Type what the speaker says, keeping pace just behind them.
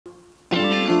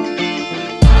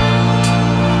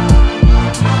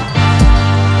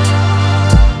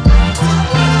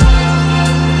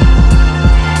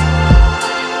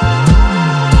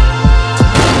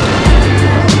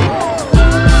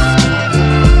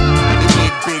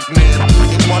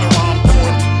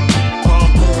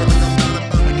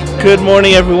Good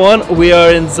morning everyone, we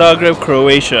are in Zagreb,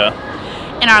 Croatia.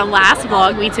 In our last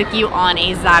vlog we took you on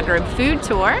a Zagreb food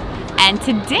tour, and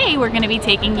today we're going to be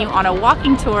taking you on a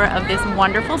walking tour of this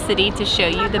wonderful city to show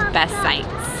you the best sights.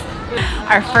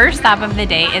 Our first stop of the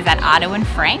day is at Otto and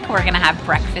Frank. We're going to have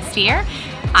breakfast here.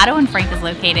 Otto and Frank is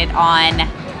located on,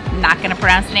 not going to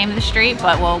pronounce the name of the street,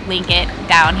 but we'll link it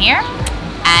down here.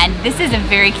 And this is a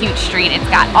very cute street. It's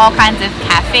got all kinds of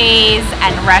cafes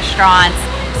and restaurants.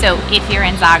 So if you're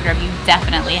in Zagreb, you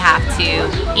definitely have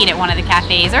to eat at one of the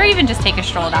cafes or even just take a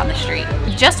stroll down the street.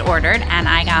 Just ordered and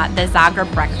I got the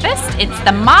Zagreb breakfast. It's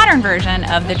the modern version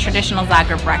of the traditional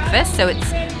Zagreb breakfast. So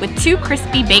it's with 2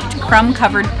 crispy baked crumb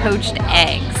covered poached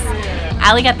eggs.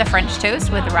 Ali got the French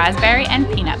toast with raspberry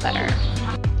and peanut butter.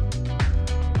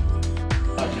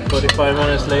 45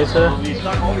 minutes later,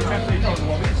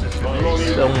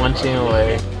 still munching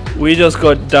away. We just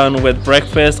got done with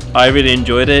breakfast. I really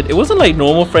enjoyed it. It wasn't like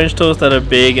normal French toast that are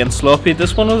big and sloppy.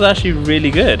 This one was actually really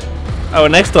good. Our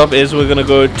next stop is we're gonna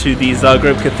go to the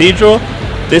Zagreb Cathedral.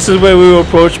 This is where we were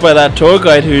approached by that tour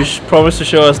guide who promised to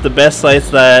show us the best sites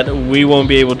that we won't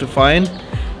be able to find.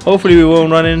 Hopefully we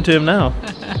won't run into him now.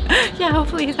 Yeah,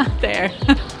 hopefully he's not there.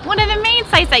 One of the main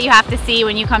sites that you have to see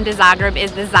when you come to Zagreb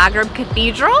is the Zagreb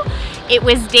Cathedral. It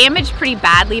was damaged pretty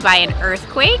badly by an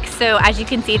earthquake, so as you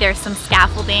can see there's some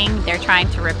scaffolding. They're trying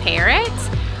to repair it.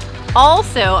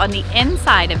 Also on the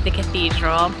inside of the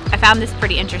cathedral, I found this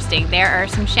pretty interesting. There are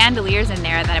some chandeliers in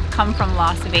there that have come from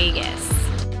Las Vegas.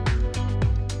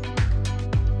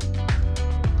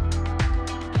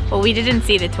 Well, we didn't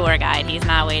see the tour guide. He's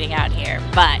not waiting out here,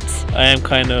 but I am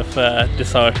kind of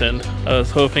disheartened. I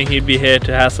was hoping he'd be here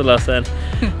to hassle us and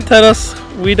tell us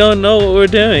we don't know what we're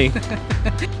doing.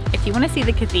 If you want to see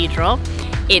the cathedral,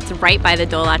 it's right by the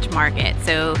Lotrščak market.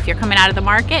 So if you're coming out of the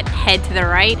market, head to the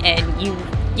right and you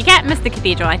can't miss the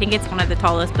cathedral. I think it's one of the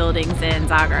tallest buildings in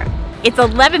Zagreb. It's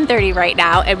 11:30 right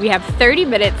now and we have 30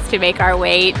 minutes to make our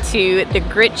way to the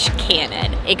Grič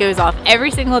cannon. It goes off every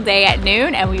single day at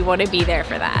noon and we want to be there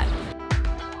for that.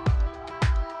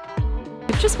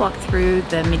 We've just walked through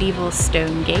the medieval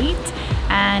stone gate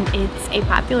and it's a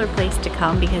popular place to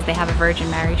come because they have a Virgin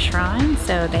Mary shrine.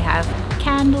 So they have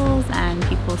candles and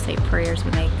people say prayers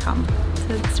when they come to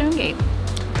the stone gate.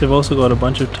 They've also got a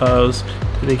bunch of tiles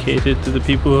dedicated to the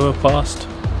people who have passed.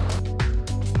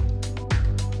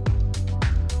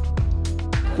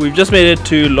 We've just made it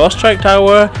to Lotrščak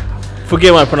Tower.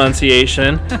 Forgive my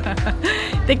pronunciation.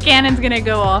 The cannon's gonna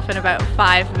go off in about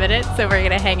 5 minutes, so we're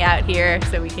gonna hang out here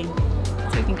so we can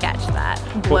catch that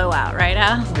blowout, right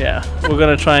Al? Yeah, we're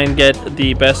gonna try and get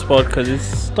the best spot because it's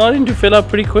starting to fill up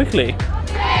pretty quickly.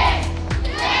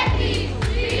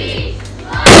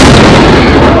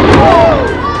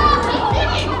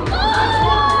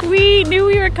 We knew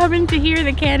we were coming to hear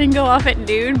the cannon go off at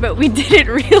noon, but we didn't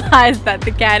realize that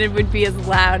the cannon would be as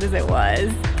loud as it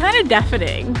was. Kind of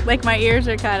deafening. Like my ears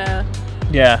are kind of...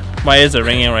 Yeah, my ears are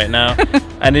ringing right now.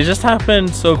 And it just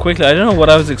happened so quickly. I don't know what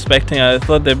I was expecting. I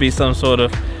thought there'd be some sort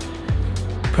of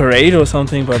parade or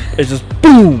something, but it just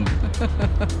boom!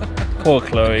 Poor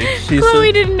Chloe.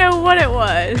 Chloe didn't know what it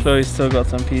was. Chloe's still got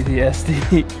some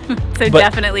PTSD. So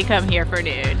definitely come here for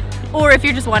noon. Or if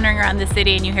you're just wandering around the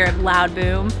city and you hear a loud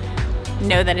boom,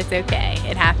 know that it's okay.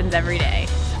 It happens every day.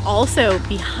 Also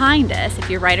behind us, if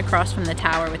you're right across from the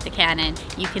tower with the cannon,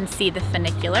 you can see the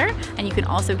funicular and you can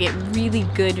also get really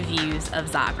good views of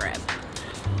Zagreb.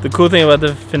 The cool thing about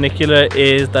the funicular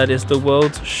is that it's the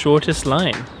world's shortest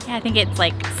line. Yeah, I think it's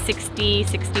like 60,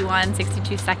 61,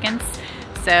 62 seconds.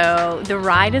 So the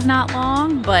ride is not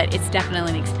long, but it's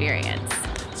definitely an experience.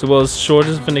 It's the world's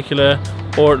shortest funicular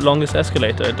or longest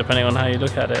escalator, depending on how you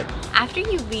look at it. After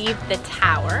you leave the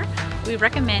tower, we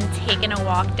recommend taking a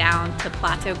walk down to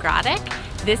Plato Gradec.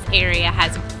 This area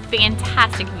has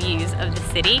fantastic views of the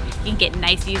city. You can get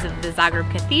nice views of the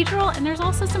Zagreb Cathedral, and there's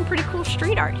also some pretty cool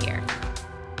street art here.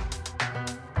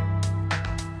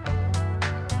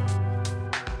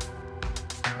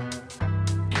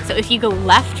 So if you go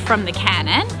left from the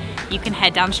cannon, you can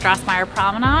head down Strassmeyer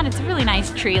Promenade. It's a really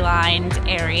nice tree-lined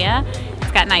area.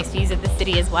 It's got nice views of the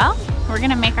city as well. We're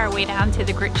gonna make our way down to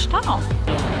the Grič tunnel.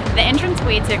 The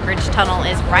entranceway to Grič tunnel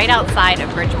is right outside of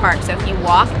Grič Park. So if you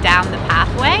walk down the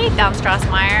pathway, down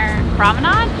Strassmeyer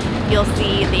Promenade, you'll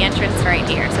see the entrance right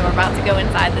here. So we're about to go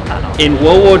inside the tunnel. In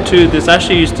World War II, this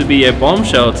actually used to be a bomb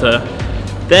shelter.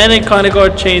 Then it kind of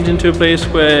got changed into a place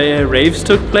where raves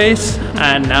took place,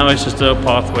 and now it's just a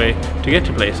pathway to get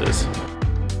to places.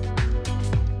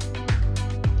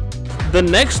 The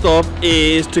next stop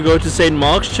is to go to St.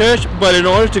 Mark's Church, but in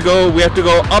order to go, we have to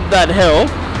go up that hill.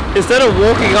 Instead of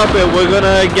walking up it, we're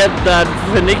gonna get that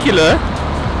funicular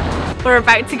We're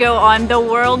about to go on the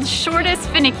world's shortest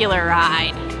funicular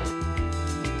ride.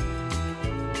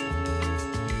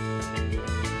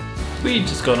 We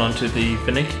just got onto the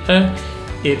funicular.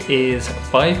 It is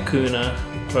 5 kuna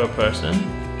per person,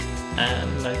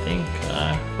 and I think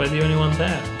we're the only ones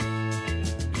there.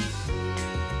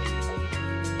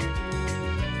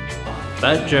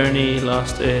 That journey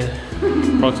lasted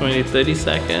approximately 30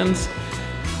 seconds.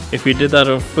 If we did that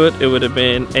on foot, it would have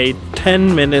been a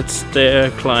 10-minute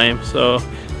stair climb, so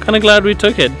kind of glad we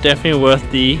took it. Definitely worth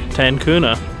the 10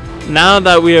 kuna. Now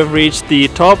that we have reached the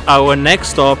top, our next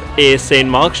stop is St.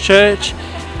 Mark's Church.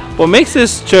 What makes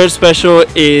this church special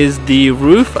is the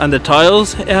roof and the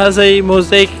tiles. It has a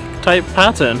mosaic type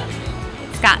pattern.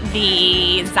 It's got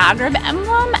the Zagreb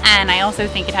emblem, and I also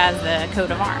think it has the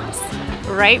coat of arms.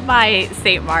 Right by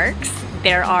St. Mark's,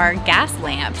 there are gas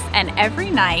lamps, and every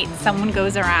night someone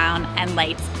goes around and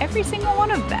lights every single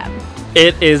one of them.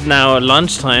 It is now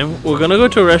lunchtime. We're gonna go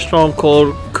to a restaurant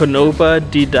called Konoba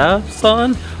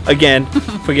Didasan. Again,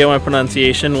 forget my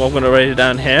pronunciation, I'm gonna write it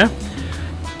down here.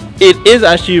 It is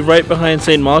actually right behind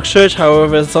St. Mark's Church,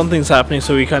 however something's happening,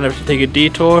 so we kind of have to take a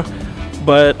detour.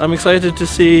 But I'm excited to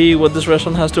see what this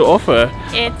restaurant has to offer.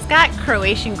 It's got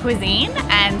Croatian cuisine,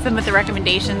 and some of the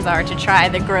recommendations are to try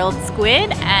the grilled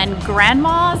squid and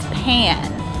grandma's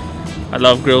pan. I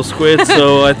love grilled squid,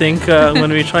 so I think I'm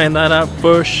going to be trying that out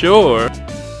for sure.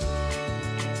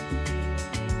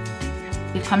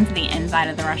 We've come to the inside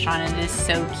of the restaurant, and it is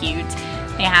so cute.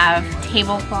 They have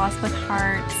tablecloths with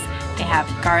hearts. They have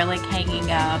garlic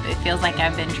hanging up. It feels like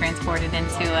I've been transported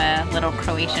into a little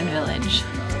Croatian village.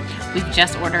 We've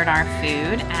just ordered our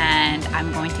food, and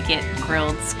I'm going to get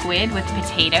grilled squid with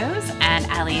potatoes, and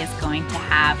Ali is going to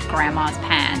have grandma's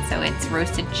pan. So it's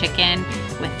roasted chicken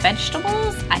with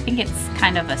vegetables. I think it's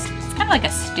kind of like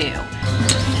a stew.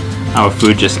 Our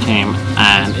food just came,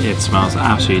 and it smells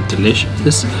absolutely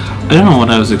delicious. I don't know what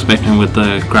I was expecting with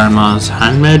the grandma's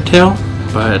handmade tail,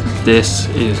 but this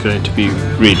is going to be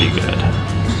really good.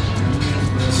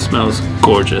 It smells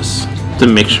gorgeous. The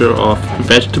mixture of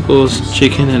vegetables,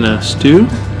 chicken in a stew,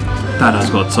 that has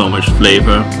got so much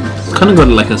flavor. It's kind of got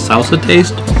like a salsa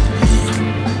taste.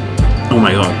 Oh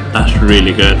my god, that's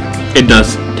really good. It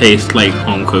does taste like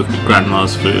home cooked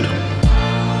grandma's food.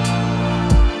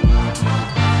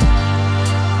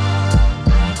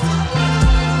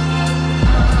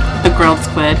 The grilled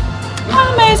squid,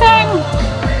 amazing!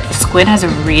 The squid has a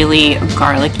really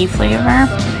garlicky flavor,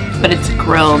 but it's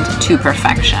grilled to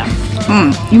perfection.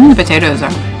 Even the potatoes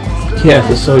are. Yeah,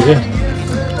 it's so good.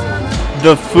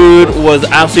 The food was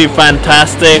absolutely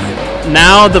fantastic.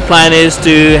 Now the plan is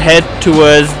to head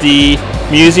towards the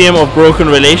Museum of Broken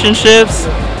Relationships.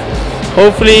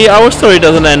 Hopefully our story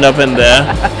doesn't end up in there.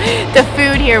 The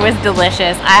food here was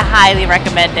delicious. I highly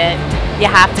recommend it. You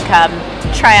have to come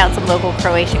try out some local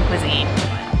Croatian cuisine.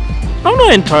 I'm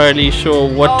not entirely sure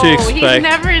what to expect. He's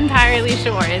never entirely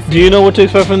sure, is he? Do you know what to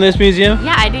expect from this museum?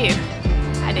 Yeah, I do.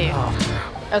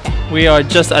 Okay. We are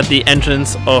just at the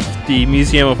entrance of the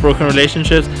Museum of Broken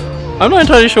Relationships. I'm not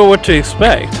entirely sure what to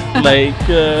expect.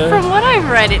 From what I've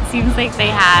read, it seems like they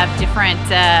have different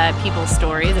people's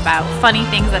stories about funny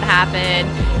things that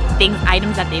happen,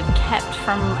 items that they've kept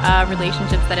from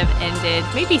relationships that have ended,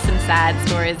 maybe some sad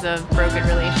stories of broken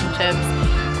relationships.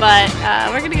 But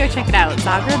we're gonna go check it out.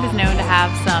 Zagreb is known to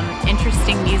have some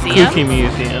interesting museums. Kooky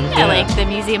museums. Yeah, like the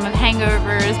Museum of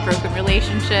Hangovers, Broken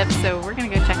Relationships. So we're gonna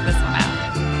go check this one out.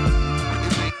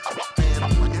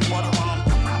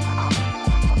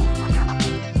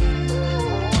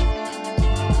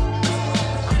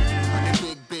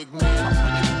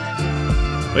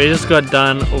 We just got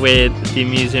done with the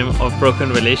Museum of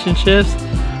Broken Relationships,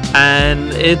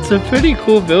 and it's a pretty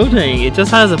cool building. It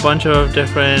just has a bunch of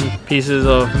different pieces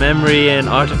of memory and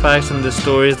artifacts and the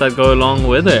stories that go along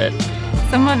with it.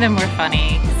 Some of them were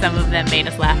funny, some of them made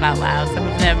us laugh out loud, some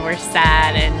of them were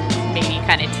sad and made you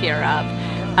kind of tear up.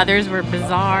 Others were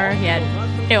bizarre, you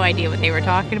had no idea what they were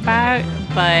talking about,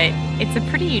 but it's a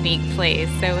pretty unique place.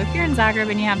 So if you're in Zagreb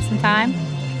and you have some time,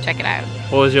 check it out.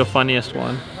 What was your funniest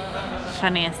one?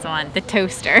 Funniest one, the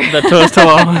toaster. The toaster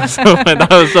one was so funny.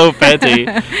 That was so petty.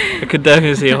 I could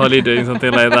definitely see Holly doing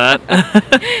something like that.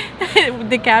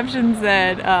 The caption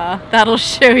said, "That'll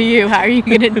show you how you're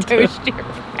gonna toast your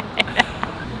bread."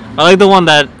 I like the one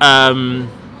that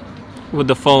with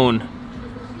the phone.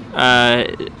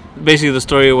 Basically, the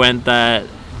story went that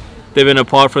they've been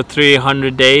apart for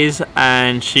 300 days,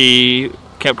 and she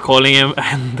kept calling him,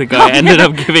 and the guy ended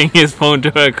up giving his phone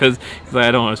to her because he's like, "I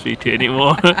don't want to speak to you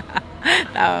anymore."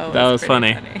 That was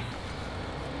funny.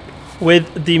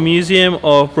 With the Museum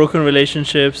of Broken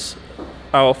Relationships,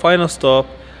 our final stop,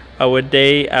 our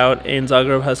day out in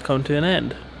Zagreb has come to an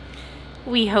end.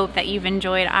 We hope that you've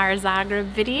enjoyed our Zagreb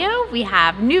video. We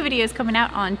have new videos coming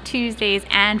out on Tuesdays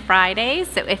and Fridays,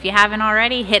 so if you haven't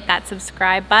already, hit that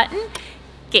subscribe button.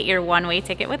 Get your one-way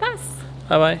ticket with us.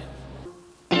 Bye-bye.